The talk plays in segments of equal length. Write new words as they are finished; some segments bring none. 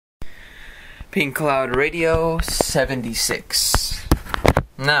Pink Cloud Radio 76.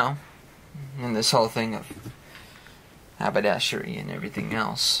 Now, in this whole thing of haberdashery and everything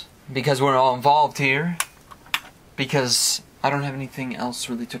else, because we're all involved here, because I don't have anything else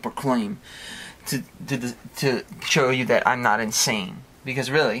really to proclaim to show you that I'm not insane. Because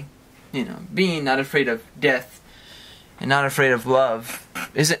really, being not afraid of death and not afraid of love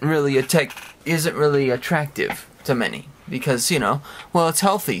isn't really attractive to many. Because, well, it's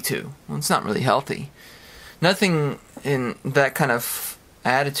healthy too. Well, it's not really healthy. Nothing in that kind of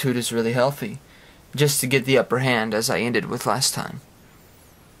attitude is really healthy. Just to get the upper hand, as I ended with last time.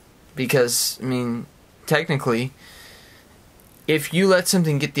 Because, technically, if you let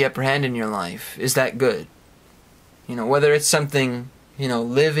something get the upper hand in your life, is that good? Whether it's something,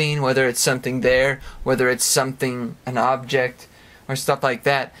 living, whether it's something there, whether it's something, an object, or stuff like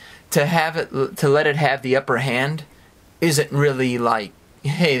that, to let it have the upper hand isn't really like,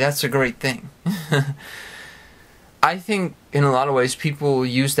 hey, that's a great thing. I think in a lot of ways people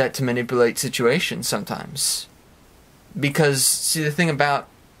use that to manipulate situations sometimes. Because, see, the thing about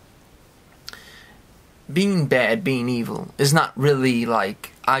being bad, being evil, is not really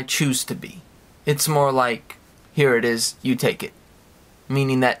like, I choose to be. It's more like, here it is, you take it.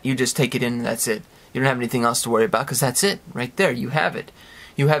 Meaning that you just take it in and that's it. You don't have anything else to worry about because that's it. Right there, you have it.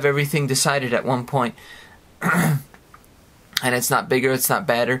 You have everything decided at one point. And it's not bigger, it's not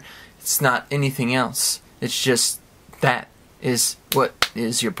badder, it's not anything else. It's just that is what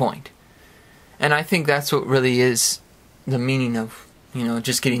is your point. And I think that's what really is the meaning of,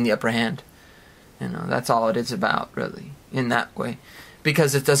 just getting the upper hand. That's all it is about, really, in that way.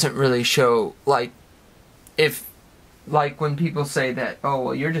 Because it doesn't really show, like when people say that, oh,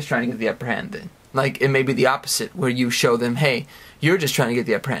 well, you're just trying to get the upper hand then. Like, it may be the opposite, where you show them, hey, you're just trying to get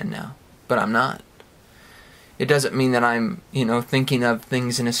the upper hand now, but I'm not. It doesn't mean that I'm, thinking of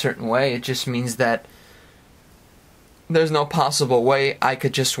things in a certain way. It just means that there's no possible way I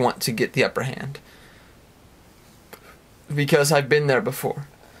could just want to get the upper hand. Because I've been there before.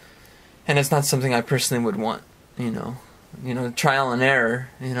 And it's not something I personally would want, trial and error.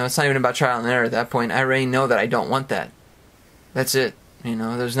 It's not even about trial and error at that point. I already know that I don't want that. That's it.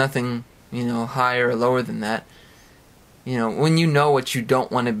 There's nothing, higher or lower than that. When you know what you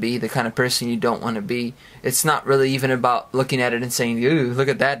don't want to be, the kind of person you don't want to be, it's not really even about looking at it and saying, ooh, look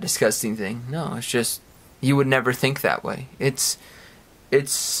at that disgusting thing. No, it's just, you would never think that way. It's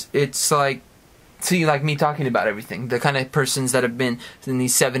like, see, like me talking about everything, the kind of persons that have been in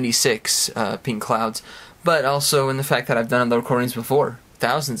these 76 Pink Clouds, but also in the fact that I've done other recordings before,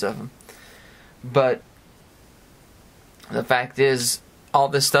 thousands of them. But the fact is, all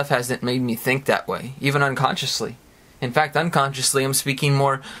this stuff hasn't made me think that way, even unconsciously. In fact, unconsciously, I'm speaking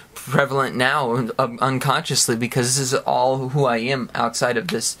more prevalent now, unconsciously, because this is all who I am outside of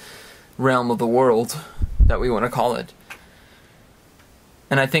this realm of the world that we want to call it.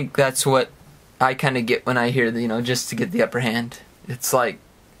 And I think that's what I kind of get when I hear, just to get the upper hand. It's like,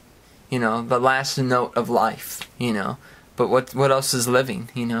 the last note of life, But what else is living,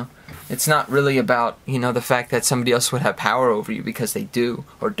 It's not really about, the fact that somebody else would have power over you because they do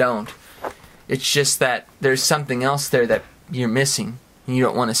or don't. It's just that there's something else there that you're missing and you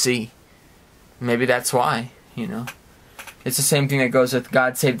don't want to see. Maybe that's why, It's the same thing that goes with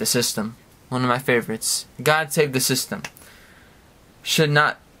God Save the System. One of my favorites. God Save the System. Should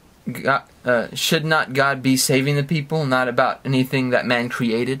not God be saving the people, not about anything that man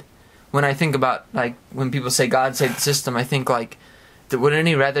created? When I think about, when people say God Save the System, I think, wouldn't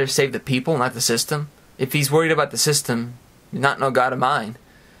he rather save the people, not the system? If he's worried about the system, you're not no God of mine.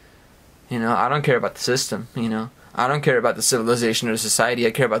 I don't care about the system, I don't care about the civilization or the society,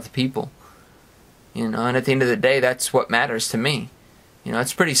 I care about the people. And at the end of the day, that's what matters to me.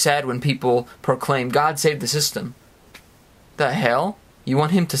 It's pretty sad when people proclaim, God save the system. The hell? You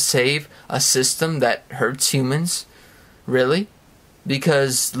want him to save a system that hurts humans? Really?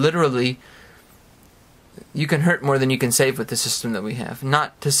 Because, literally, you can hurt more than you can save with the system that we have.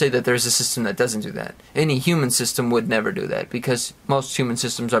 Not to say that there's a system that doesn't do that. Any human system would never do that, because most human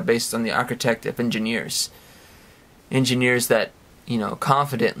systems are based on the architect of engineers. Engineers that,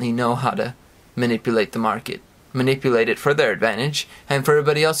 confidently know how to manipulate the market. Manipulate it for their advantage, and for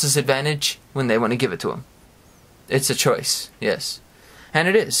everybody else's advantage when they want to give it to them. It's a choice, yes. And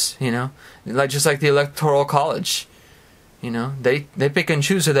it is, just like the Electoral College. They pick and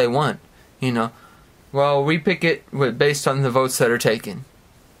choose who they want, Well, we pick it based on the votes that are taken.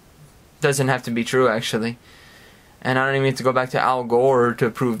 Doesn't have to be true, actually. And I don't even need to go back to Al Gore to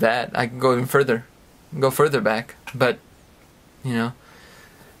prove that. I can go even further. Go further back. But,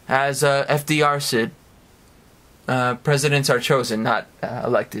 as FDR said, presidents are chosen, not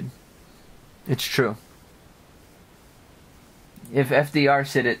elected. It's true. If FDR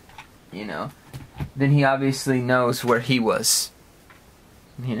said it, you know, then he obviously knows where he was.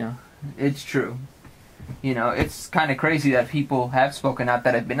 You know, it's true. You know, it's kind of crazy that people have spoken out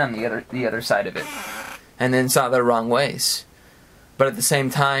that have been on the other side of it, and then saw their wrong ways. But at the same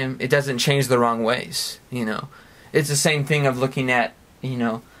time, it doesn't change the wrong ways. You know, it's the same thing of looking at, you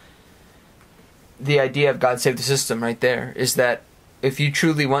know, the idea of God save the system right there, is that if you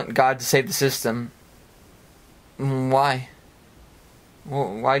truly want God to save the system, why?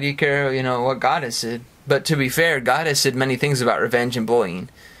 Well, why do you care, you know, what God has said? But to be fair, God has said many things about revenge and bullying.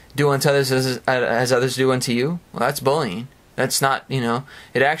 Do unto others as others do unto you. Well, that's bullying. That's not, you know,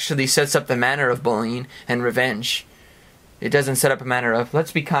 it actually sets up the manner of bullying and revenge. It doesn't set up a manner of,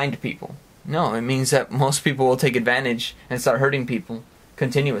 let's be kind to people. No, it means that most people will take advantage and start hurting people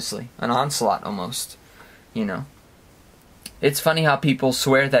continuously. An onslaught almost, you know. It's funny how people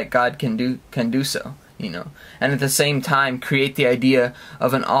swear that God can do so, you know, and at the same time create the idea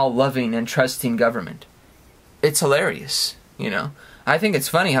of an all-loving and trusting government. It's hilarious, you know. I think it's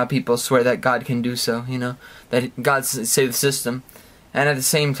funny how people swear that God can do so, you know, that God save the system, and at the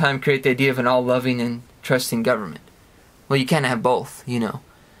same time create the idea of an all-loving and trusting government. Well, you can't have both, you know.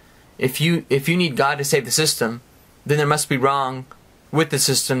 If you need God to save the system, then there must be wrong with the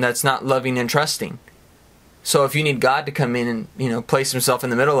system that's not loving and trusting. So if you need God to come in and, you know, place himself in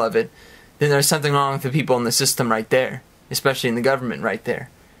the middle of it, then there's something wrong with the people in the system right there, especially in the government right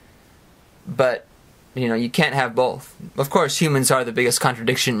there. But, you know, you can't have both. Of course, humans are the biggest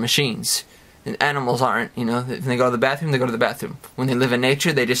contradiction machines. And animals aren't, you know. If they go to the bathroom, they go to the bathroom. When they live in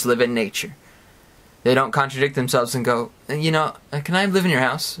nature, they just live in nature. They don't contradict themselves and go, you know, can I live in your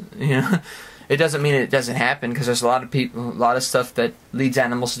house? You know, it doesn't mean it doesn't happen, because there's a lot of people, a lot of stuff that leads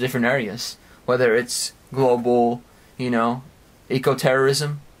animals to different areas. Whether it's global, you know,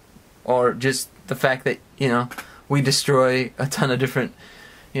 eco-terrorism, or just the fact that, you know, we destroy a ton of different,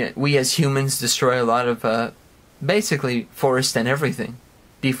 you know, we as humans destroy a lot of, basically, forest and everything.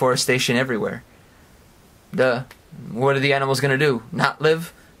 Deforestation everywhere. Duh. What are the animals going to do? Not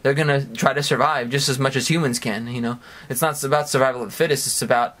live? They're going to try to survive just as much as humans can, you know. It's not about survival of the fittest, it's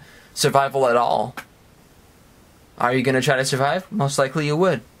about survival at all. Are you going to try to survive? Most likely you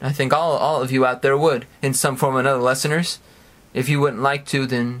would. I think all of you out there would, in some form or another, listeners. If you wouldn't like to,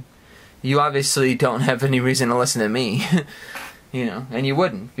 then you obviously don't have any reason to listen to me. You know, and you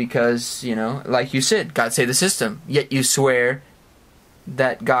wouldn't, because, you know, like you said, God save the system. Yet you swear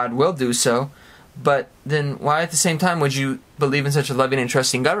that God will do so. But then why at the same time would you believe in such a loving and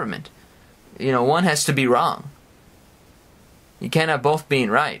trusting government? You know, one has to be wrong. You can't have both being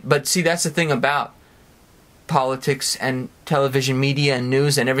right. But see, that's the thing about politics and television media and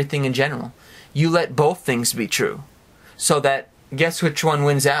news and everything in general. You let both things be true. So that, guess which one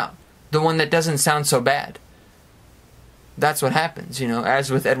wins out? The one that doesn't sound so bad. That's what happens, you know, as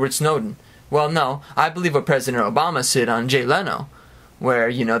with Edward Snowden. Well, no, I believe what President Obama said on Jay Leno, where,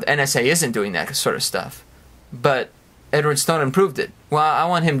 you know, the NSA isn't doing that sort of stuff. But Edward Snowden proved it. Well, I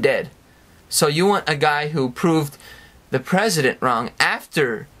want him dead. So you want a guy who proved the president wrong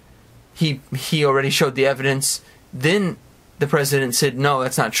after he already showed the evidence, then the president said, no,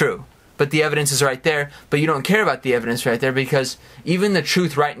 that's not true. But the evidence is right there, but you don't care about the evidence right there, because even the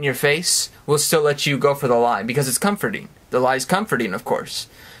truth right in your face will still let you go for the lie, because it's comforting. The lie is comforting, of course,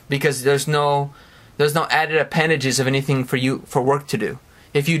 because there's no added appendages of anything for work to do.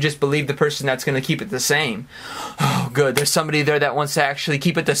 If you just believe the person that's going to keep it the same, oh good, there's somebody there that wants to actually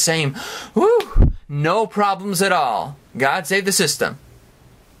keep it the same. Woo! No problems at all. God save the system.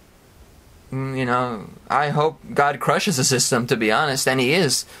 You know, I hope God crushes the system, to be honest, and He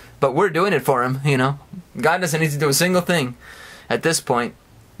is. But we're doing it for Him, you know. God doesn't need to do a single thing at this point,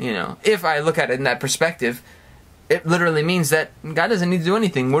 you know. If I look at it in that perspective, it literally means that God doesn't need to do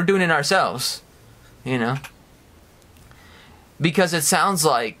anything. We're doing it ourselves, you know. Because it sounds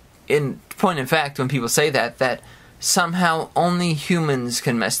like, in point of fact, when people say that somehow only humans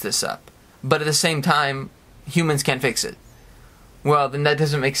can mess this up. But at the same time, humans can't fix it. Well, then that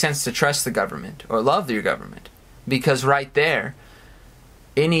doesn't make sense to trust the government or love your government. Because right there,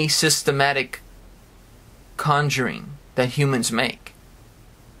 any systematic conjuring that humans make,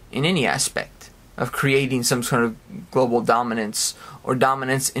 in any aspect of creating some sort of global dominance or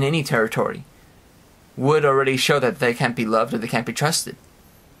dominance in any territory, would already show that they can't be loved or they can't be trusted.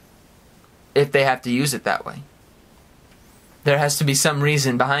 If they have to use it that way. There has to be some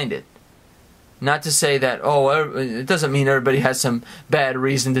reason behind it. Not to say that, oh, it doesn't mean everybody has some bad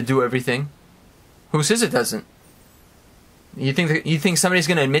reason to do everything. Who says it doesn't? You think somebody's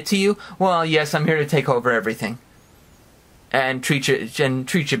going to admit to you, well, yes, I'm here to take over everything and treat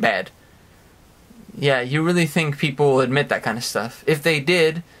you bad. Yeah, you really think people will admit that kind of stuff? If they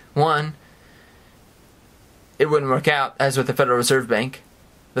did, one, it wouldn't work out, as with the Federal Reserve Bank.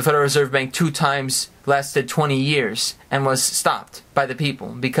 The Federal Reserve Bank 2 times lasted 20 years and was stopped by the people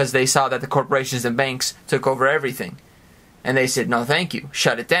because they saw that the corporations and banks took over everything. And they said, no thank you,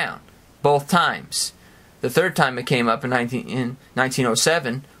 shut it down. Both times. The third time it came up in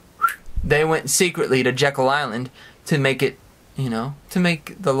 1907, they went secretly to Jekyll Island to make it, to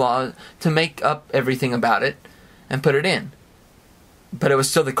make the law, to make up everything about it and put it in. But it was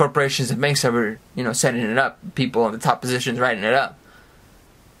still the corporations and banks that were, setting it up. People in the top positions writing it up.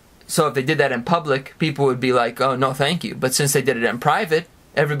 So if they did that in public, people would be like, oh, no, thank you. But since they did it in private,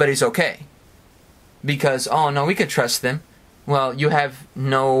 everybody's okay. Because, oh, no, we could trust them. Well, you have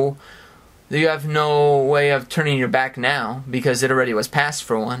no way of turning your back now because it already was passed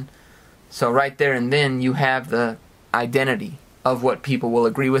for one. So right there and then, you have the identity of what people will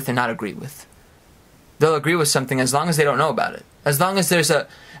agree with and not agree with. They'll agree with something as long as they don't know about it. As long as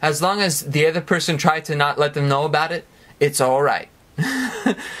the other person tried to not let them know about it, it's all right.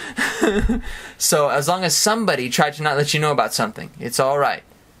 So as long as somebody tried to not let you know about something, it's all right.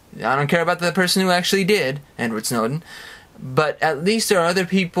 I don't care about the person who actually did, Edward Snowden, but at least there are other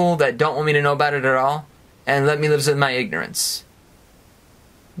people that don't want me to know about it at all and let me live in my ignorance.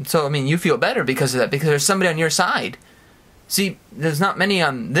 So, you feel better because of that, because there's somebody on your side. See, there's not many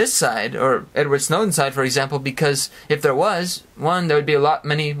on this side, or Edward Snowden's side, for example, because if there was, one, there would be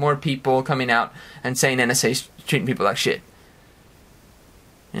many more people coming out and saying NSA's treating people like shit.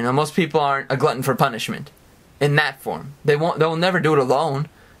 Most people aren't a glutton for punishment in that form. They'll never do it alone.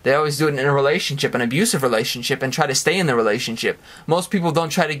 They always do it in a relationship, an abusive relationship, and try to stay in the relationship. Most people don't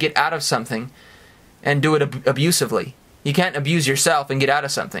try to get out of something and do it abusively. You can't abuse yourself and get out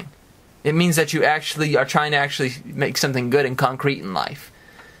of something. It means that you actually are trying to make something good and concrete in life.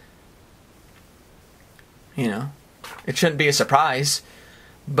 It shouldn't be a surprise,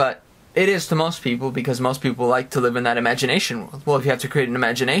 but it is to most people, because most people like to live in that imagination world. Well, if you have to create an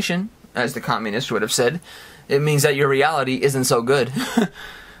imagination, as the communists would have said, it means that your reality isn't so good.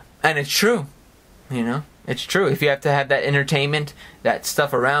 And it's true. It's true. If you have to have that entertainment, that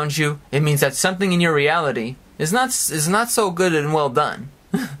stuff around you, it means that something in your reality is not so good and well done.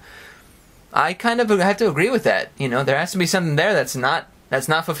 I kind of have to agree with that. There has to be something there that's not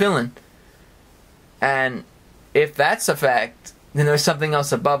fulfilling. And if that's a fact, then there's something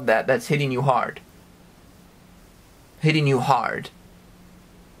else above that that's hitting you hard. Hitting you hard.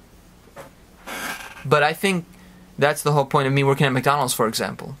 But I think that's the whole point of me working at McDonald's, for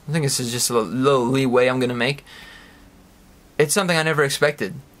example. I think this is just a little leeway I'm going to make. It's something I never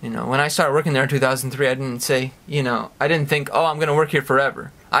expected. When I started working there in 2003, I didn't say, I didn't think, oh, I'm going to work here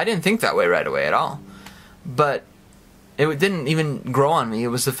forever. I didn't think that way right away at all. But it didn't even grow on me. It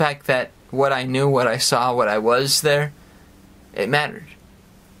was the fact that what I knew, what I saw, what I was there, it mattered.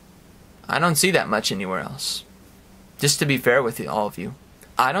 I don't see that much anywhere else. Just to be fair with all of you,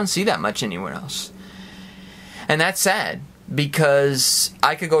 I don't see that much anywhere else. And that's sad, because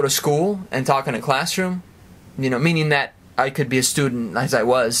I could go to school and talk in a classroom, meaning that I could be a student as I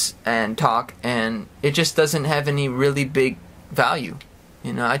was and talk, and it just doesn't have any really big value.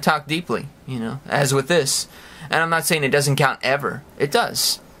 I talk deeply, as with this. And I'm not saying it doesn't count ever. It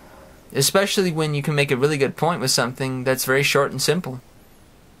does. Especially when you can make a really good point with something that's very short and simple.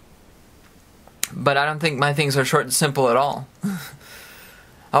 But I don't think my things are short and simple at all.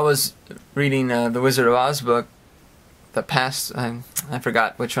 I was reading the Wizard of Oz book. I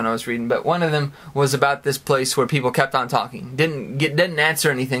forgot which one I was reading, but one of them was about this place where people kept on talking. Didn't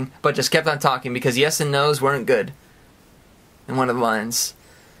answer anything, but just kept on talking because yes and no's weren't good. In one of the lines.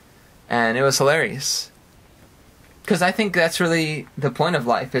 And it was hilarious. Because I think that's really the point of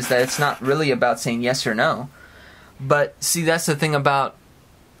life, is that it's not really about saying yes or no. But see, that's the thing about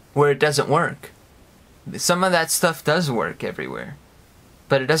where it doesn't work. Some of that stuff does work everywhere.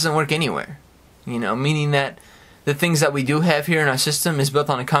 But it doesn't work anywhere. Meaning that the things that we do have here in our system is built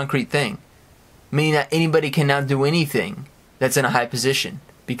on a concrete thing. Meaning that anybody can now do anything that's in a high position.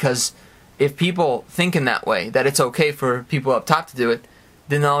 Because if people think in that way, that it's okay for people up top to do it,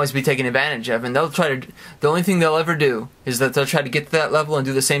 then they'll always be taken advantage of, and the only thing they'll ever do is that they'll try to get to that level and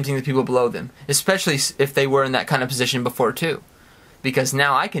do the same thing to people below them, especially if they were in that kind of position before too, because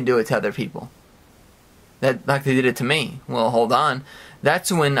now I can do it to other people, like they did it to me. Well, hold on,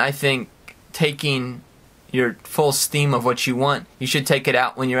 that's when I think taking your full steam of what you want, you should take it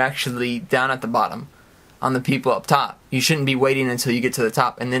out when you're actually down at the bottom, on the people up top. You shouldn't be waiting until you get to the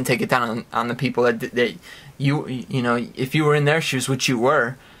top and then take it down on the people that if you were in their shoes, which you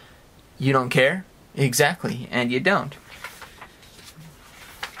were, you don't care? Exactly, and you don't.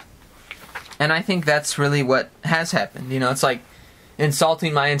 And I think that's really what has happened. You know, it's like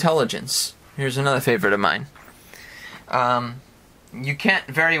insulting my intelligence. Here's another favorite of mine. You can't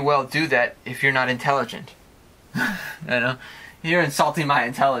very well do that if you're not intelligent. You know, you're insulting my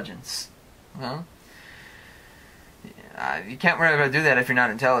intelligence. Well, you can't really well do that if you're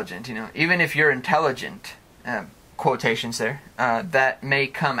not intelligent. You know, even if you're intelligent, quotations there, that may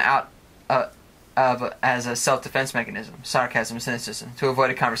come out as a self-defense mechanism, sarcasm, cynicism, to avoid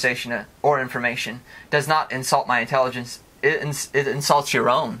a conversation or information, does not insult my intelligence. It insults your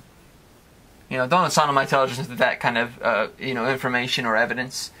own. You know, don't insult my intelligence with that kind of, you know, information or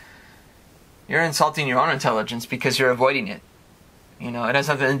evidence. You're insulting your own intelligence because you're avoiding it. You know, it has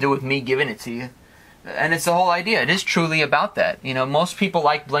nothing to do with me giving it to you. And it's the whole idea. It is truly about that. You know, most people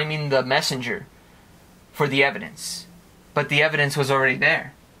like blaming the messenger for the evidence. But the evidence was already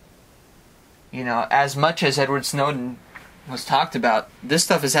there. You know, as much as Edward Snowden was talked about, this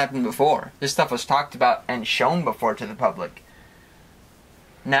stuff has happened before. This stuff was talked about and shown before to the public.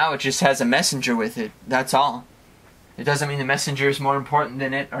 Now it just has a messenger with it. That's all. It doesn't mean the messenger is more important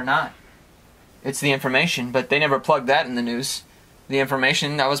than it or not. It's the information, but they never plugged that in the news. The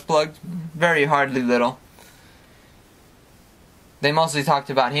information that was plugged, very hardly little. They mostly talked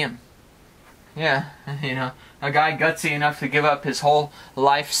about him. Yeah, you know, a guy gutsy enough to give up his whole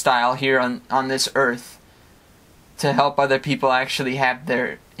lifestyle here on this earth to help other people actually have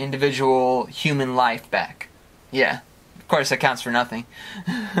their individual human life back. Yeah, of course that counts for nothing.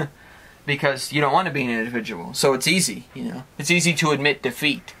 Because you don't want to be an individual, so it's easy, you know. It's easy to admit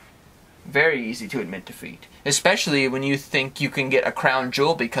defeat. Very easy to admit defeat. Especially when you think you can get a crown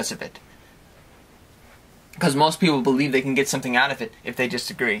jewel because of it. Because most people believe they can get something out of it if they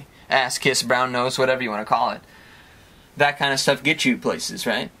disagree. Ass, kiss, brown nose, whatever you want to call it. That kind of stuff gets you places,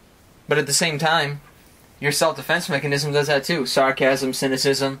 right? But at the same time, your self-defense mechanism does that too. Sarcasm,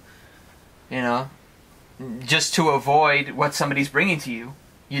 cynicism, you know. Just to avoid what somebody's bringing to you,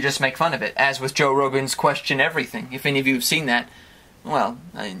 you just make fun of it. As with Joe Rogan's Question Everything. If any of you have seen that, well,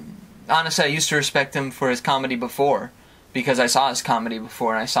 honestly, I used to respect him for his comedy before, because I saw his comedy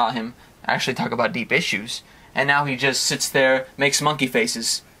before, and I saw him actually talk about deep issues. And now he just sits there, makes monkey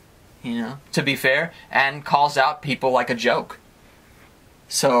faces, you know, to be fair, and calls out people like a joke.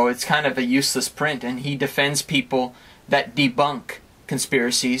 So it's kind of a useless print, and he defends people that debunk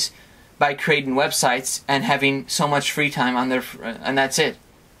conspiracies by creating websites and having so much free time on their, and that's it.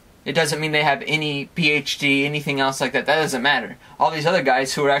 It doesn't mean they have any PhD, anything else like that. That doesn't matter. All these other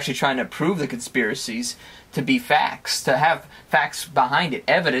guys who are actually trying to prove the conspiracies to be facts, to have facts behind it,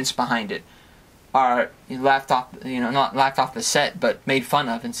 evidence behind it, are laughed off, you know, not laughed off the set, but made fun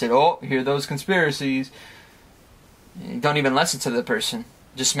of and said, "Oh, here are those conspiracies." Don't even listen to the person.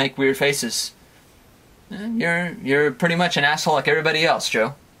 Just make weird faces. You're pretty much an asshole like everybody else,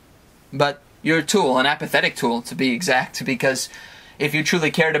 Joe. But you're a tool, an apathetic tool to be exact, because if you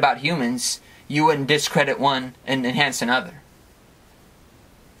truly cared about humans, you wouldn't discredit one and enhance another.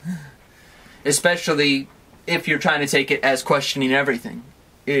 Especially if you're trying to take it as questioning everything.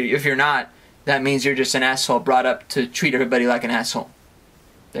 If you're not, that means you're just an asshole brought up to treat everybody like an asshole.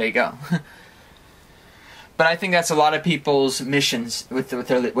 There you go. But I think that's a lot of people's missions with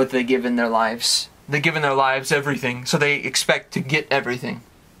what they give in their lives. They give in their lives everything, so they expect to get everything.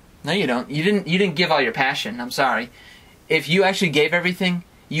 No, you don't. You didn't give all your passion. I'm sorry. If you actually gave everything,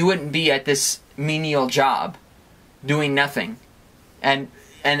 you wouldn't be at this menial job, doing nothing, and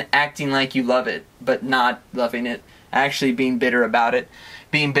acting like you love it, but not loving it. Actually being bitter about it,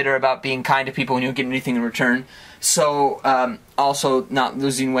 being bitter about being kind to people when you don't get anything in return. So also not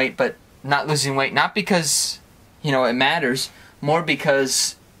losing weight, but not losing weight not because, you know, it matters, more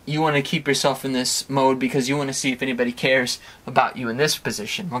because you want to keep yourself in this mode because you want to see if anybody cares about you in this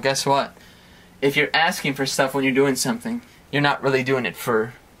position. Well, guess what? If you're asking for stuff when you're doing something, you're not really doing it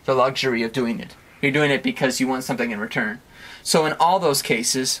for the luxury of doing it. You're doing it because you want something in return. So in all those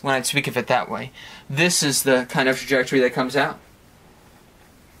cases, when I speak of it that way, this is the kind of trajectory that comes out.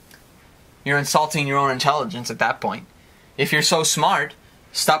 You're insulting your own intelligence at that point. If you're so smart,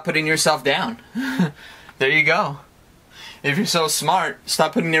 stop putting yourself down. There you go. If you're so smart,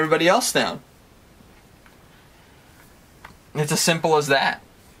 stop putting everybody else down. It's as simple as that.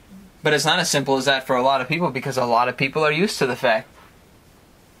 But it's not as simple as that for a lot of people, because a lot of people are used to the fact.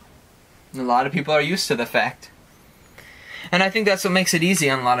 A lot of people are used to the fact. And I think that's what makes it easy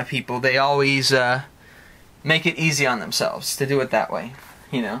on a lot of people. They always make it easy on themselves to do it that way,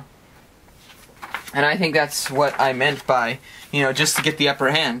 you know. And I think that's what I meant by, you know, just to get the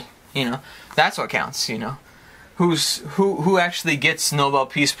upper hand, you know. That's what counts, you know. Who actually gets Nobel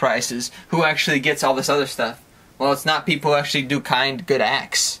Peace Prizes? Who actually gets all this other stuff? Well, it's not people who actually do kind, good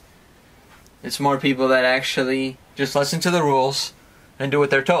acts. It's more people that actually just listen to the rules and do what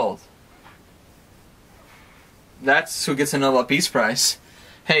they're told. That's who gets a Nobel Peace Prize.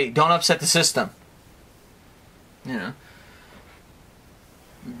 Hey, don't upset the system. You know.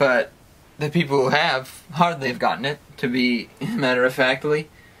 But the people who have hardly have gotten it, to be matter-of-factly.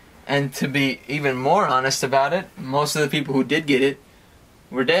 And to be even more honest about it, most of the people who did get it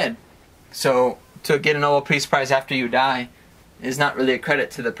were dead. So to get a Nobel Peace Prize after you die is not really a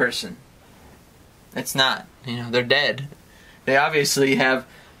credit to the person. It's not. You know, they're dead. They obviously have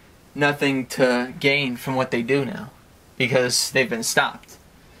nothing to gain from what they do now because they've been stopped.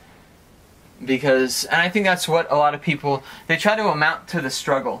 And I think that's what a lot of people, they try to amount to the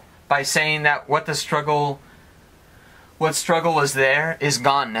struggle by saying that what struggle was there is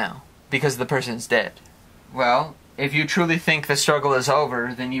gone now because the person's dead. Well, if you truly think the struggle is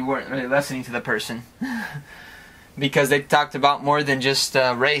over, then you weren't really listening to the person. Because they talked about more than just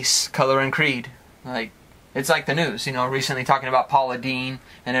race, color, and creed. Like, it's like the news, you know, recently talking about Paula Deen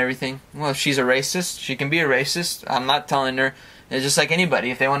and everything. Well, if she's a racist, she can be a racist. I'm not telling her. It's just like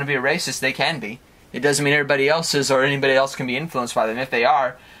anybody. If they want to be a racist, they can be. It doesn't mean everybody else is or anybody else can be influenced by them. If they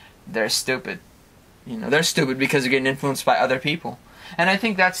are, they're stupid. You know, they're stupid because they're getting influenced by other people. And I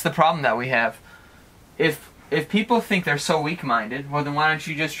think that's the problem that we have. If people think they're so weak-minded, well, then why don't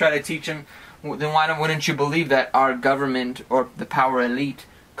you just try to teach them? Then wouldn't you believe that our government or the power elite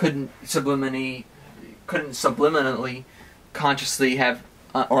couldn't subliminally, consciously have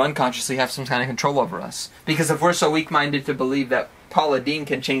or unconsciously have some kind of control over us? Because if we're so weak-minded to believe that Paula Deen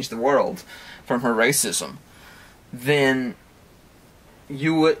can change the world from her racism, then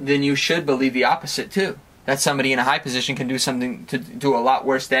you should believe the opposite too. That somebody in a high position can do something to do a lot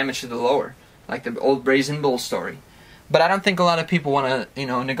worse damage to the lower, like the old Brazen Bull story. But I don't think a lot of people want to, you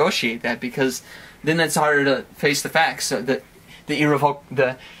know, negotiate that because then it's harder to face the facts, the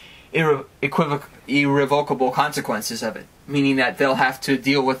irrevocable consequences of it. Meaning that they'll have to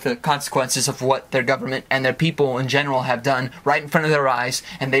deal with the consequences of what their government and their people in general have done right in front of their eyes,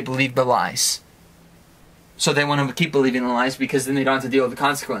 and they believe the lies. So they want to keep believing the lies because then they don't have to deal with the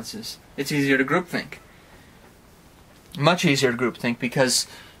consequences. It's easier to groupthink. Much easier to groupthink because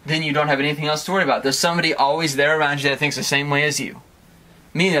then you don't have anything else to worry about. There's somebody always there around you that thinks the same way as you.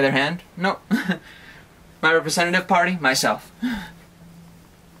 Me, on the other hand, no. My representative party, myself.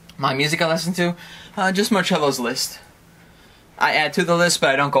 My music I listen to, just Marcello's list. I add to the list, but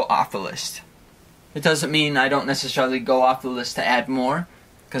I don't go off the list. It doesn't mean I don't necessarily go off the list to add more,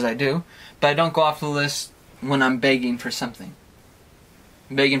 because I do, but I don't go off the list when I'm begging for something.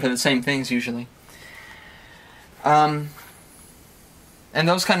 I'm begging for the same things, usually. And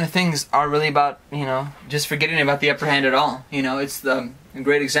those kind of things are really about, you know, just forgetting about the upper hand at all. You know, it's a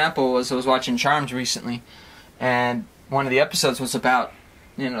great example was I was watching Charmed recently, and one of the episodes was about,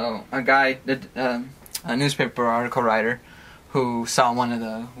 you know, a guy, a newspaper article writer, who saw one of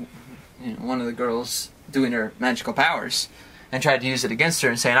the girls doing her magical powers, and tried to use it against her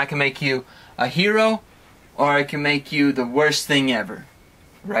and saying, I can make you a hero, or I can make you the worst thing ever.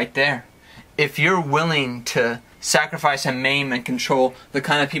 Right there. If you're willing to sacrifice and maim and control the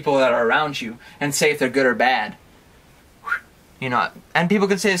kind of people that are around you and say if they're good or bad, you know, and people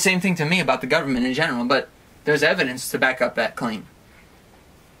can say the same thing to me about the government in general, but there's evidence to back up that claim.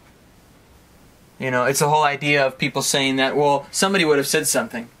 You know, it's the whole idea of people saying that, well, somebody would have said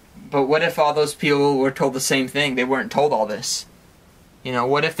something, but what if all those people were told the same thing? They weren't told all this. You know,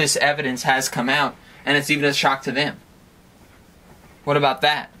 what if this evidence has come out and it's even a shock to them? What about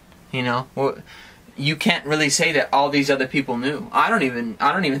that? You know, well, you can't really say that all these other people knew. I don't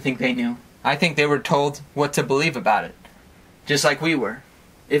even think they knew. I think they were told what to believe about it, just like we were.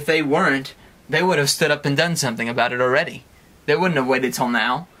 If they weren't, they would have stood up and done something about it already. They wouldn't have waited till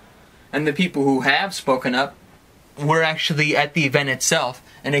now. And the people who have spoken up were actually at the event itself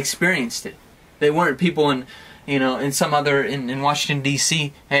and experienced it. They weren't people in, you know, in some other in Washington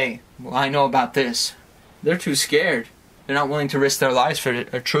D.C. Hey, well, I know about this. They're too scared. They're not willing to risk their lives for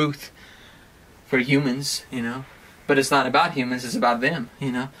a truth. For humans, you know. But it's not about humans, it's about them,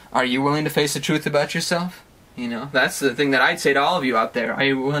 you know. Are you willing to face the truth about yourself? You know, that's the thing that I'd say to all of you out there. Are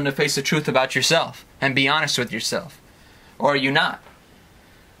you willing to face the truth about yourself and be honest with yourself? Or are you not?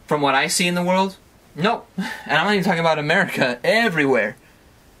 From what I see in the world, no. And I'm not even talking about America, everywhere.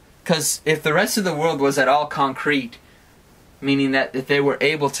 Because if the rest of the world was at all concrete, meaning that if they were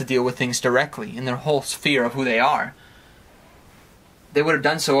able to deal with things directly in their whole sphere of who they are, they would have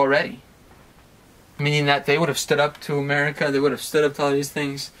done so already. Meaning that they would have stood up to America, they would have stood up to all these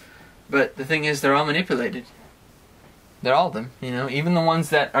things. But the thing is, they're all manipulated. They're all of them, you know. Even the ones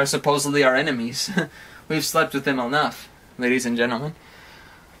that are supposedly our enemies. We've slept with them enough, ladies and gentlemen.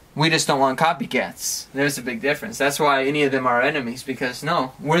 We just don't want copycats. There's a big difference. That's why any of them are enemies, because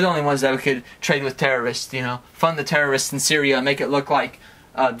no, we're the only ones that could trade with terrorists, you know, fund the terrorists in Syria, make it look like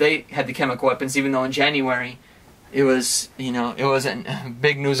they had the chemical weapons, even though in January it was, you know, it was a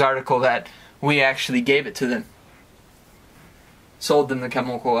big news article that we actually gave it to them. Sold them the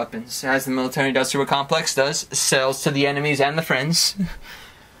chemical weapons, as the military-industrial complex does, sells to the enemies and the friends,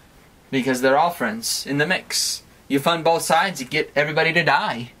 because they're all friends in the mix. You fund both sides, you get everybody to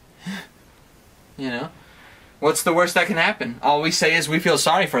die. You know? What's the worst that can happen? All we say is we feel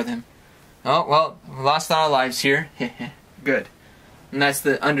sorry for them. Oh, well, we lost our lives here. Good. And that's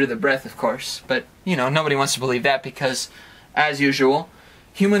the under the breath, of course. But, you know, nobody wants to believe that because, as usual,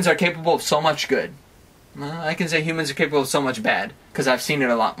 humans are capable of so much good. Well, I can say humans are capable of so much bad, because I've seen it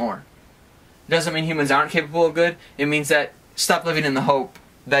a lot more. It doesn't mean humans aren't capable of good. It means that stop living in the hope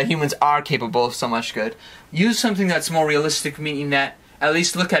that humans are capable of so much good. Use something that's more realistic, meaning that at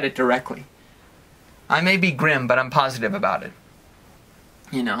least look at it directly. I may be grim, but I'm positive about it.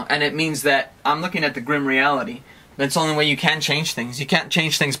 You know, and it means that I'm looking at the grim reality. That's the only way you can change things. You can't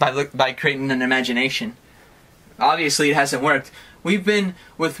change things by creating an imagination. Obviously, it hasn't worked. We've been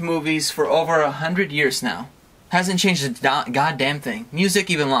with movies for over 100 years now. Hasn't changed a goddamn thing. Music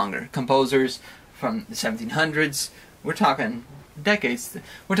even longer. Composers from the 1700s. We're talking decades.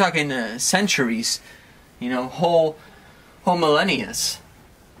 We're talking centuries. You know, whole millennias.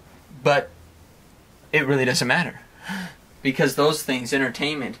 But it really doesn't matter. Because those things,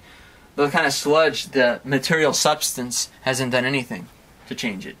 entertainment, the kind of sludge, the material substance, hasn't done anything to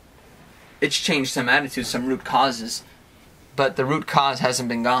change it. It's changed some attitudes, some root causes, but the root cause hasn't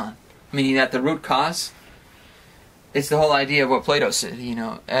been gone. Meaning that the root cause, it's the whole idea of what Plato said, you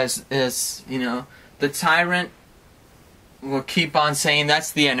know, as you know, the tyrant will keep on saying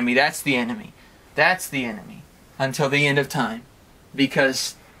that's the enemy, that's the enemy, that's the enemy, until the end of time.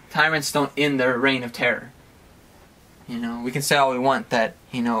 Because tyrants don't end their reign of terror. You know, we can say all we want that,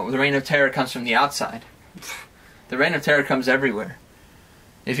 you know, the reign of terror comes from the outside. The reign of terror comes everywhere.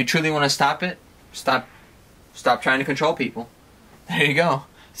 If you truly want to stop it, stop trying to control people. There you go.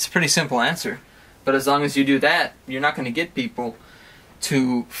 It's a pretty simple answer. But as long as you do that, you're not going to get people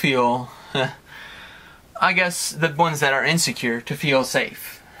to feel, I guess, the ones that are insecure, to feel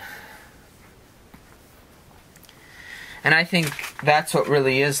safe. And I think that's what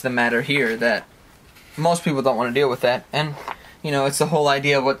really is the matter here, that most people don't want to deal with that. And, you know, it's the whole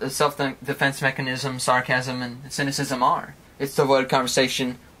idea of what the self-defense mechanism, sarcasm, and cynicism are. It's to avoid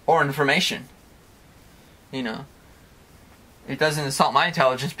conversation or information. You know, it doesn't insult my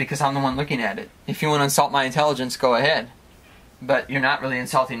intelligence because I'm the one looking at it. If you want to insult my intelligence, go ahead. But you're not really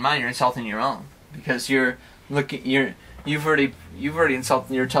insulting mine, you're insulting your own. Because you've already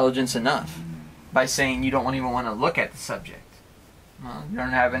insulted your intelligence enough by saying you don't even want to look at the subject. Well, you don't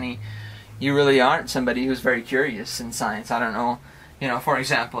have any. You really aren't somebody who's very curious in science. I don't know. You know, for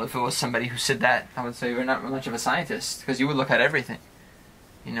example, if it was somebody who said that, I would say you're not much of a scientist, because you would look at everything.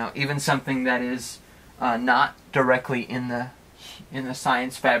 You know, even something that is not directly in the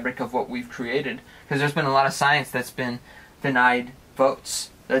science fabric of what we've created. Because there's been a lot of science that's been denied votes,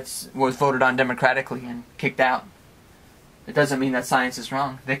 that was voted on democratically and kicked out. It doesn't mean that science is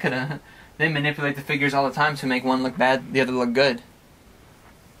wrong. They manipulate the figures all the time to make one look bad, the other look good.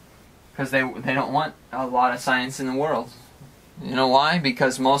 Because they don't want a lot of science in the world. You know why?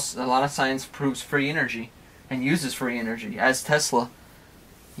 Because a lot of science proves free energy and uses free energy, as Tesla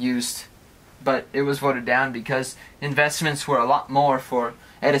used. But it was voted down because investments were a lot more for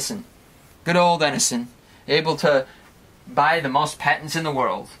Edison. Good old Edison, able to buy the most patents in the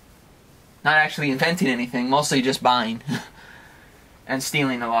world. Not actually inventing anything, mostly just buying. And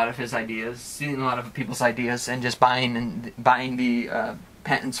stealing a lot of his ideas, stealing a lot of people's ideas, and just buying the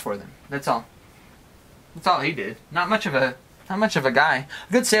patents for them. That's all. That's all he did. Not much of a guy.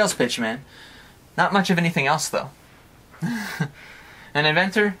 A good sales pitch, man. Not much of anything else, though. An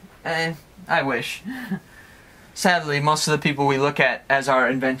inventor? I wish. Sadly, most of the people we look at as our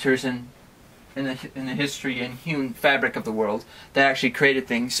inventors in the history and human fabric of the world that actually created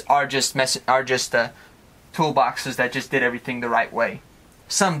things are just toolboxes that just did everything the right way.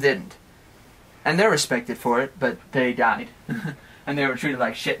 Some didn't. And they're respected for it, but they died. And they were treated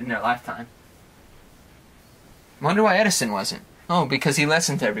like shit in their lifetime. Wonder why Edison wasn't. Oh, because he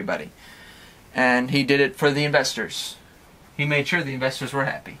listened to everybody. And he did it for the investors. He made sure the investors were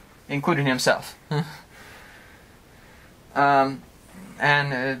happy, including himself. And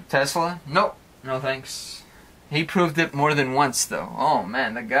Tesla? Nope. No thanks. He proved it more than once, though. Oh,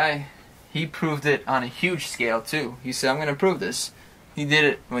 man, the guy, he proved it on a huge scale, too. He said, I'm going to prove this. He did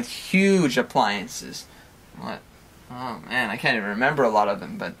it with huge appliances. What? Oh man, I can't even remember a lot of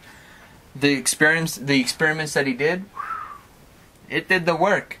them, but the experiments that he did, it did the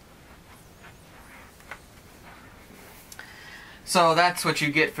work. So that's what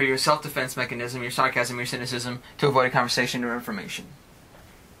you get for your self-defense mechanism, your sarcasm, your cynicism, to avoid a conversation or information.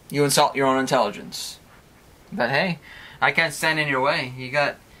 You insult your own intelligence. But hey, I can't stand in your way. You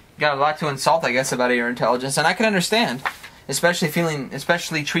got a lot to insult, I guess, about your intelligence, and I can understand, especially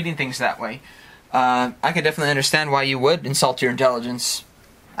treating things that way. I could definitely understand why you would insult your intelligence.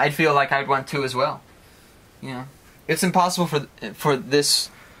 I'd feel like I'd want to as well. You know, it's impossible for this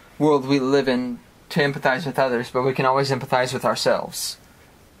world we live in to empathize with others, but we can always empathize with ourselves.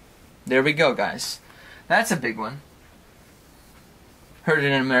 There we go, guys. That's a big one. Heard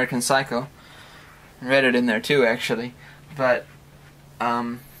it in American Psycho. Read it in there too, actually. But,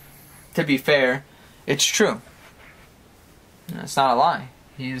 to be fair, it's true. It's not a lie.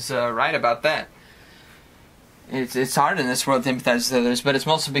 He's right about that. It's hard in this world to empathize with others, but it's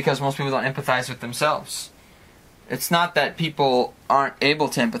mostly because most people don't empathize with themselves. It's not that people aren't able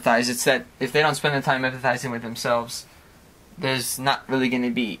to empathize, it's that if they don't spend the time empathizing with themselves, there's not really going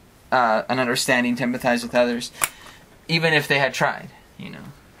to be an understanding to empathize with others, even if they had tried, you know.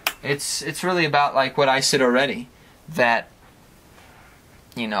 It's really about, like, what I said already, that,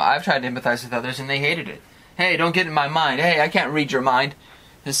 you know, I've tried to empathize with others and they hated it. Hey, don't get in my mind. Hey, I can't read your mind.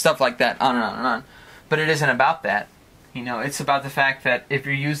 And stuff like that, on and on and on. But it isn't about that. You know, it's about the fact that if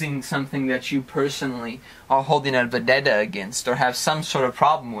you're using something that you personally are holding a vendetta against or have some sort of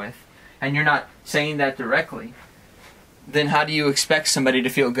problem with, and you're not saying that directly, then how do you expect somebody to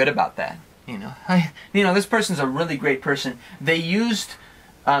feel good about that? You know, this person's a really great person. They used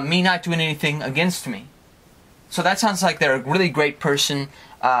me not doing anything against me. So that sounds like they're a really great person,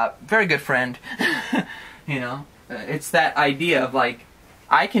 very good friend. You know, it's that idea of, like,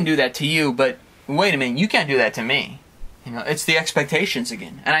 I can do that to you, but wait a minute, you can't do that to me. You know, it's the expectations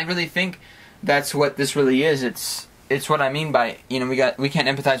again. And I really think that's what this really is. It's what I mean by, you know, we can't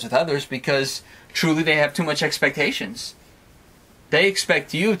empathize with others because truly they have too much expectations. They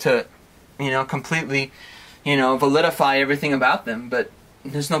expect you to, you know, completely, you know, validify everything about them, but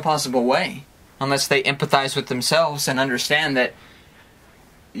there's no possible way unless they empathize with themselves and understand that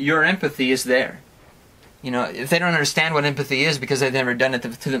your empathy is there. You know, if they don't understand what empathy is because they've never done it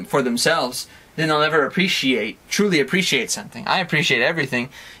for themselves, then they'll never truly appreciate something. I appreciate everything,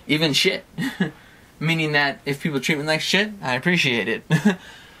 even shit. Meaning that if people treat me like shit, I appreciate it.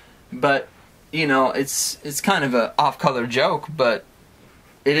 But, you know, it's kind of a off-color joke, but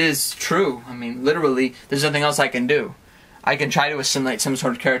it is true. I mean, literally, there's nothing else I can do. I can try to assimilate some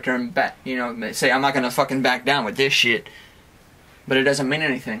sort of character and say I'm not gonna fucking back down with this shit. But it doesn't mean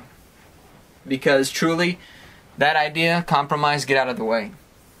anything. Because truly, that idea, compromise, get out of the way.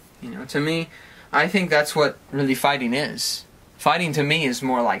 You know, to me, I think that's what really fighting is. Fighting to me is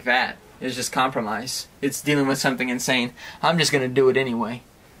more like that. It's just compromise. It's dealing with something and saying, I'm just gonna do it anyway.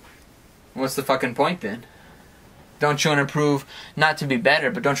 What's the fucking point then? Don't you want to prove, not to be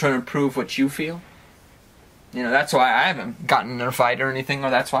better, but don't you want to prove what you feel? You know, that's why I haven't gotten in a fight or anything, or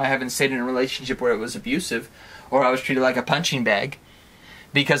that's why I haven't stayed in a relationship where it was abusive, or I was treated like a punching bag.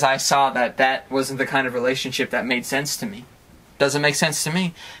 Because I saw that that wasn't the kind of relationship that made sense to me. Doesn't make sense to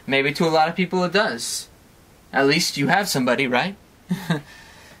me. Maybe to a lot of people it does. At least you have somebody, right?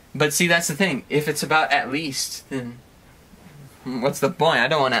 But see, that's the thing. If it's about at least, then what's the point? I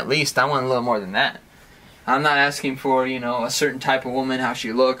don't want at least. I want a little more than that. I'm not asking for, you know, a certain type of woman, how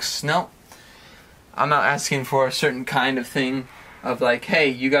she looks. No. I'm not asking for a certain kind of thing of like, hey,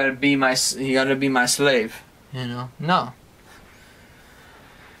 you gotta be my slave. You know? No.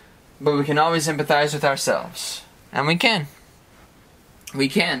 But we can always empathize with ourselves. And we can. We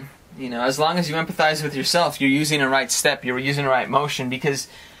can. You know, as long as you empathize with yourself, you're using the right step, you're using the right motion, because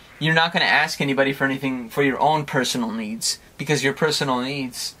you're not going to ask anybody for anything for your own personal needs, because your personal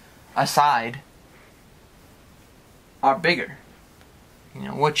needs, aside, are bigger. You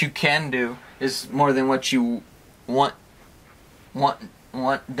know, what you can do is more than what you want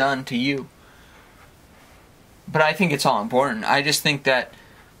done to you. But I think it's all important. I just think that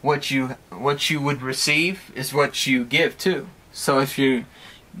what you would receive is what you give too. So if you're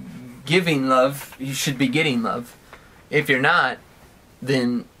giving love, you should be getting love. If you're not,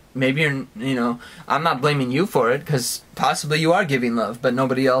 then maybe you're, you know, I'm not blaming you for it, because possibly you are giving love, but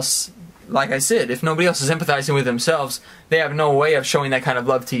nobody else, like I said, if nobody else is empathizing with themselves, they have no way of showing that kind of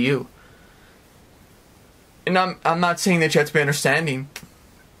love to you. And I'm not saying that you have to be understanding,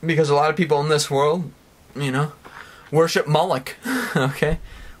 because a lot of people in this world, you know, worship Moloch, okay?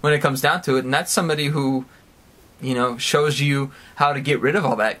 When it comes down to it, and that's somebody who, you know, shows you how to get rid of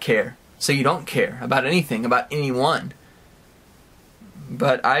all that care. So you don't care about anything, about anyone.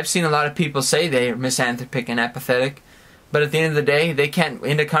 But I've seen a lot of people say they're misanthropic and apathetic, but at the end of the day, they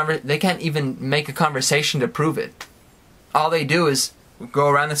can't even make a conversation to prove it. All they do is go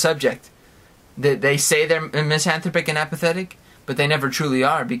around the subject. They say they're misanthropic and apathetic, but they never truly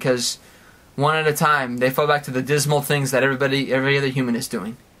are, because one at a time they fall back to the dismal things that every other human is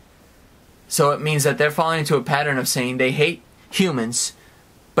doing. So it means that they're falling into a pattern of saying they hate humans,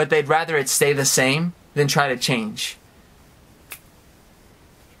 but they'd rather it stay the same than try to change.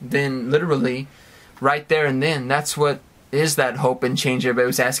 Then literally, right there and then, that's what is that hope and change everybody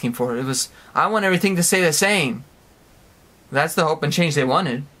was asking for. It was, I want everything to stay the same. That's the hope and change they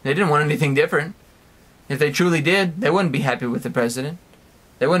wanted. They didn't want anything different. If they truly did, they wouldn't be happy with the president.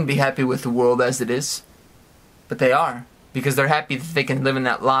 They wouldn't be happy with the world as it is. But they are, because they're happy that they can live in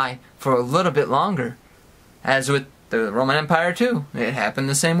that lie for a little bit longer. As with the Roman Empire too. It happened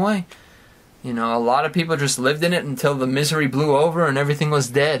the same way. You know, a lot of people just lived in it until the misery blew over and everything was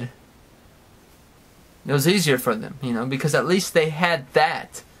dead. It was easier for them, you know, because at least they had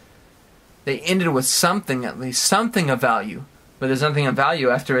that. They ended with something, at least something of value. But there's nothing of value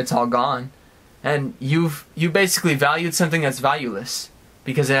after it's all gone. And you basically valued something that's valueless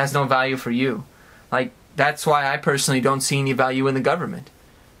because it has no value for you. Like, that's why I personally don't see any value in the government,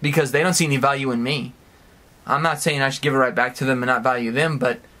 because they don't see any value in me. I'm not saying I should give it right back to them and not value them,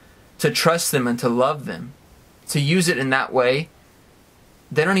 but to trust them and to love them, to use it in that way,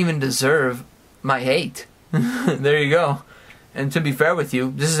 they don't even deserve my hate. There you go. And to be fair with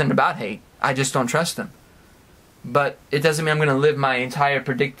you, this isn't about hate. I just don't trust them. But it doesn't mean I'm going to live my entire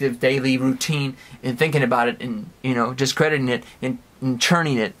predictive daily routine in thinking about it and, you know, just crediting it and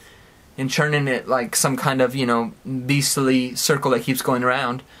churning it like some kind of, you know, beastly circle that keeps going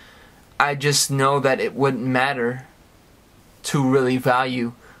around. I just know that it wouldn't matter to really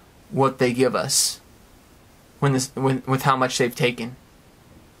value what they give us with how much they've taken.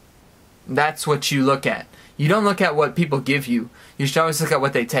 That's what you look at. You don't look at what people give you. You should always look at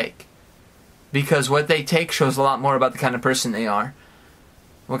what they take. Because what they take shows a lot more about the kind of person they are,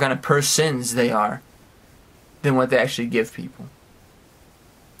 what kind of persons they are, than what they actually give people.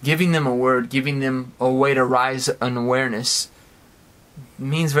 Giving them a word, giving them a way to rise an awareness,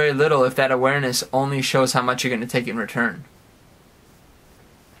 means very little if that awareness only shows how much you're going to take in return.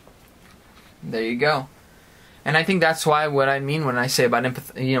 There you go. And I think that's why what I mean when I say about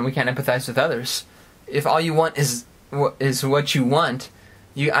we can't empathize with others. If all you want is what you want,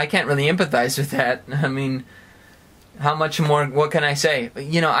 I can't really empathize with that. I mean, how much more, what can I say?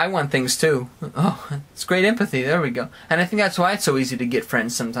 You know, I want things too. Oh, it's great empathy, there we go. And I think that's why it's so easy to get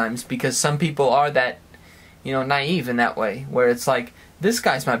friends sometimes, because some people are that, you know, naive in that way, where it's like, this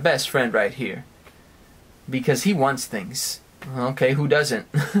guy's my best friend right here, because he wants things. Okay, who doesn't?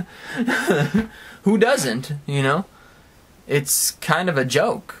 Who doesn't, you know? It's kind of a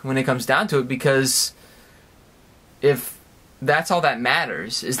joke when it comes down to it, because if that's all that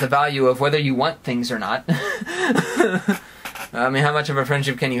matters, is the value of whether you want things or not. I mean, how much of a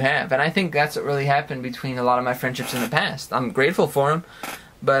friendship can you have? And I think that's what really happened between a lot of my friendships in the past. I'm grateful for them,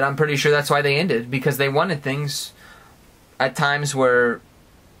 but I'm pretty sure that's why they ended, because they wanted things at times where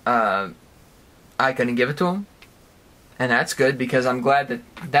I couldn't give it to them. And that's good, because I'm glad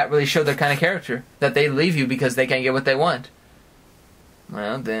that really showed their kind of character, that they leave you because they can't get what they want.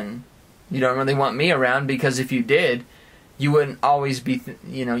 Well, then you don't really want me around, because if you did, you wouldn't always be,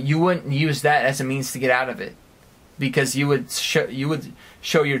 you wouldn't use that as a means to get out of it, because you would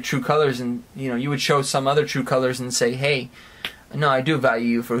show your true colors, and you would show some other true colors and say, hey, no, I do value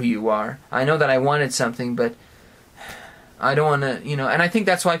you for who you are. I know that I wanted something, but I don't want to, and I think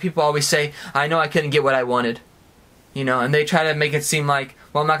that's why people always say, I know I couldn't get what I wanted. And they try to make it seem like,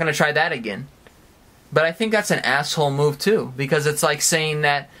 well, I'm not going to try that again. But I think that's an asshole move too, because it's like saying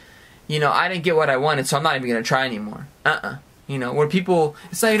that, I didn't get what I wanted, so I'm not even going to try anymore. Where people,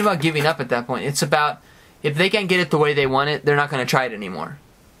 it's not even about giving up at that point. It's about, if they can't get it the way they want it, they're not going to try it anymore.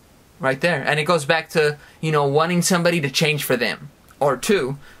 Right there. And it goes back to, wanting somebody to change for them. Or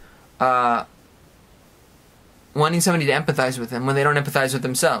two, wanting somebody to empathize with them when they don't empathize with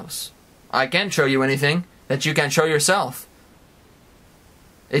themselves. I can't show you anything that you can't show yourself.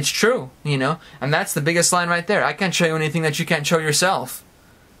 It's true, and that's the biggest line right there. I can't show you anything that you can't show yourself.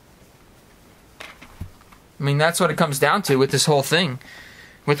 I mean, that's what it comes down to with this whole thing,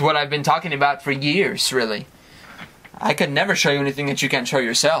 with what I've been talking about for years, really. I could never show you anything that you can't show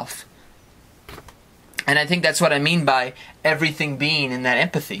yourself. And I think that's what I mean by everything being in that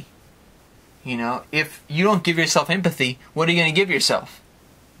empathy. If you don't give yourself empathy, what are you going to give yourself?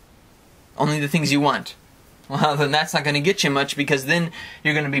 Only the things you want. well, then that's not going to get you much, because then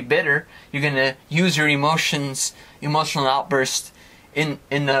you're going to be bitter. You're going to use your emotional outburst in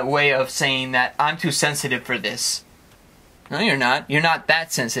the way of saying that I'm too sensitive for this. No, you're not. You're not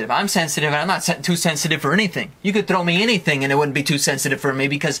that sensitive. I'm sensitive, and I'm not too sensitive for anything. You could throw me anything, and it wouldn't be too sensitive for me,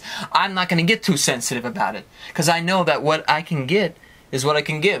 because I'm not going to get too sensitive about it. Because I know that what I can get is what I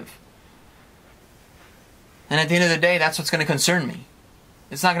can give. And at the end of the day, that's what's going to concern me.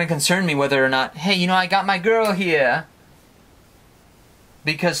 It's not going to concern me whether or not, hey, you know, I got my girl here.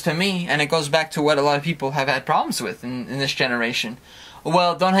 Because to me, and it goes back to what a lot of people have had problems with in this generation,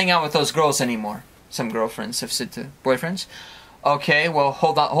 well, don't hang out with those girls anymore. Some girlfriends have said to boyfriends, okay, well,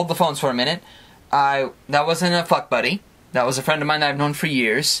 hold the phones for a minute. That wasn't a fuck buddy. That was a friend of mine that I've known for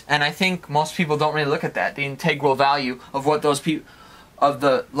years. And I think most people don't really look at that, the integral value of what those people, of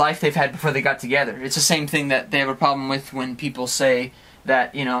the life they've had before they got together. It's the same thing that they have a problem with when people say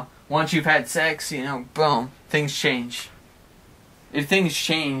that, you know, once you've had sex, you know, boom, things change. If things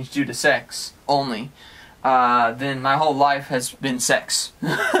change due to sex only, then my whole life has been sex.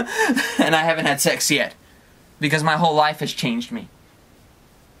 And I haven't had sex yet. Because my whole life has changed me.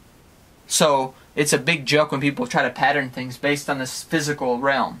 So, it's a big joke when people try to pattern things based on this physical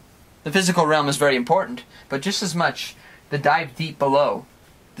realm. The physical realm is very important, but just as much, the dive deep below,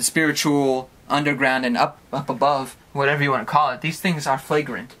 the spiritual, underground, and up above, whatever you want to call it, these things are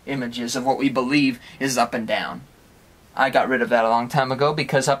flagrant images of what we believe is up and down. I got rid of that a long time ago,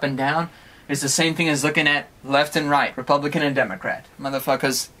 because up and down is the same thing as looking at left and right, Republican and Democrat.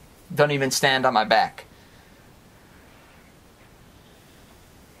 Motherfuckers don't even stand on my back.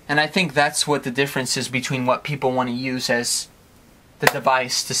 And I think that's what the difference is between what people want to use as the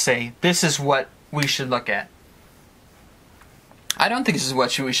device to say, this is what we should look at. I don't think this is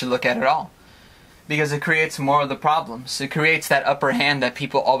what we should look at all. Because it creates more of the problems. It creates that upper hand that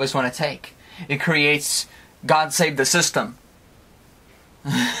people always want to take. It creates God save the system.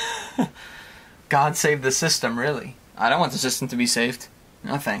 God save the system, really. I don't want the system to be saved.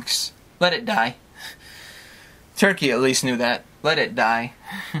 No thanks. Let it die. Turkey at least knew that. Let it die.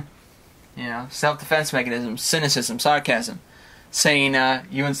 You know, self-defense mechanisms, cynicism, sarcasm. Saying,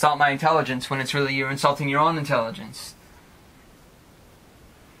 you insult my intelligence when it's really you're insulting your own intelligence.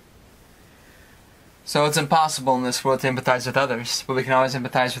 So it's impossible in this world to empathize with others, but we can always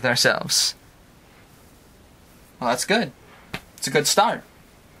empathize with ourselves. Well, that's good. It's a good start.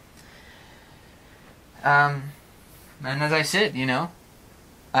 And as I said, you know,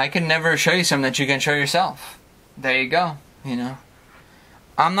 I can never show you something that you can show yourself. There you go, you know.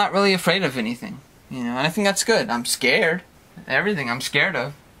 I'm not really afraid of anything, you know, and I think that's good. I'm scared. Everything I'm scared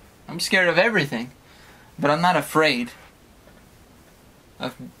of. I'm scared of everything. But I'm not afraid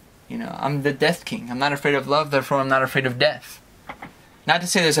of, you know, I'm the death king. I'm not afraid of love, therefore I'm not afraid of death. Not to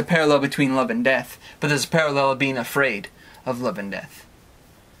say there's a parallel between love and death, but there's a parallel of being afraid of love and death.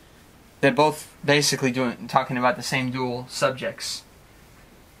 They're both basically talking about the same dual subjects.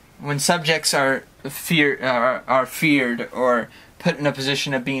 When subjects are feared or put in a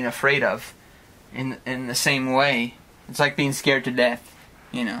position of being afraid of, in the same way, it's like being scared to death,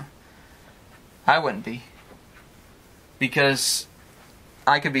 you know. I wouldn't be. Because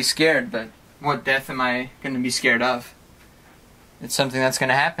I could be scared, but what death am I going to be scared of? It's something that's going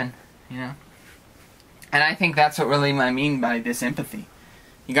to happen, you know. And I think that's what really I mean by this empathy.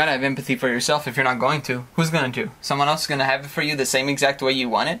 You gotta have empathy for yourself. If you're not going to, who's going to? Someone else is going to have it for you the same exact way you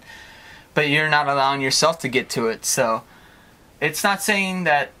want it, but you're not allowing yourself to get to it. So it's not saying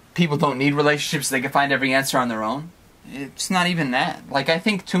that people don't need relationships, they can find every answer on their own. It's not even that. Like, I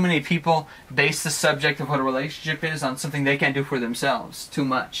think too many people base the subject of what a relationship is on something they can't do for themselves too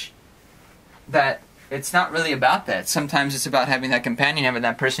much. That it's not really about that. Sometimes it's about having that companion, having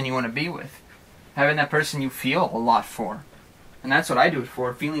that person you want to be with, having that person you feel a lot for. And that's what I do it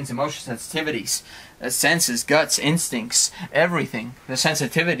for. Feelings, emotions, sensitivities, senses, guts, instincts, everything. The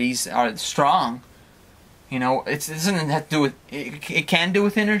sensitivities are strong. You know, it doesn't have to do with, it can do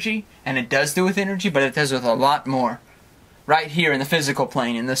with energy, and it does do with energy, but it does with a lot more. Right here in the physical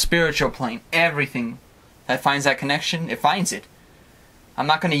plane, in the spiritual plane, everything that finds that connection, it finds it. I'm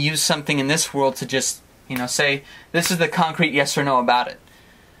not going to use something in this world to just, you know, say, this is the concrete yes or no about it.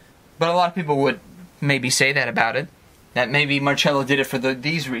 But a lot of people would maybe say that about it. That maybe Marcello did it for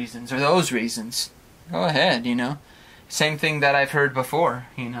these reasons or those reasons. Go ahead, you know. Same thing that I've heard before,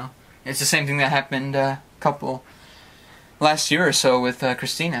 you know. It's the same thing that happened last year or so with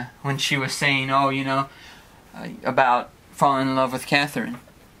Christina, when she was saying, oh, you know, about falling in love with Catherine.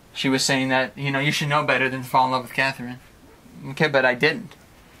 She was saying that, you know, you should know better than to fall in love with Catherine. Okay, but I didn't.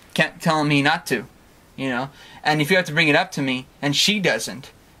 Can't tell me not to, you know. And if you have to bring it up to me, and she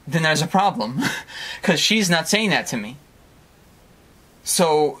doesn't, then there's a problem. Because she's not saying that to me.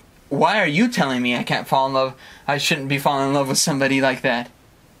 So why are you telling me I can't fall in love? I shouldn't be falling in love with somebody like that.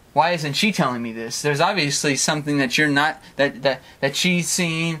 Why isn't she telling me this? There's obviously something that you're not, that she's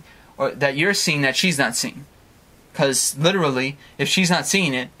seeing, or that you're seeing that she's not seeing. Because literally, if she's not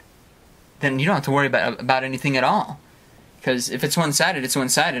seeing it, then you don't have to worry about anything at all. Because if it's one-sided, it's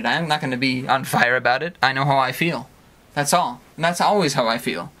one-sided. I'm not going to be on fire about it. I know how I feel. That's all. And that's always how I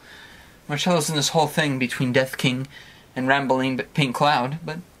feel. Marcello's in this whole thing between Death King and rambling Pink Cloud,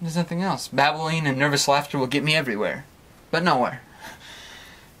 but there's nothing else. Babbling and nervous laughter will get me everywhere. But nowhere.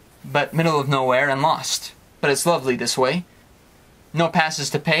 But middle of nowhere and lost. But it's lovely this way. No passes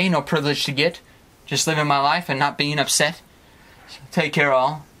to pay, no privilege to get. Just living my life and not being upset. So take care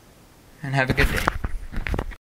all, and have a good day.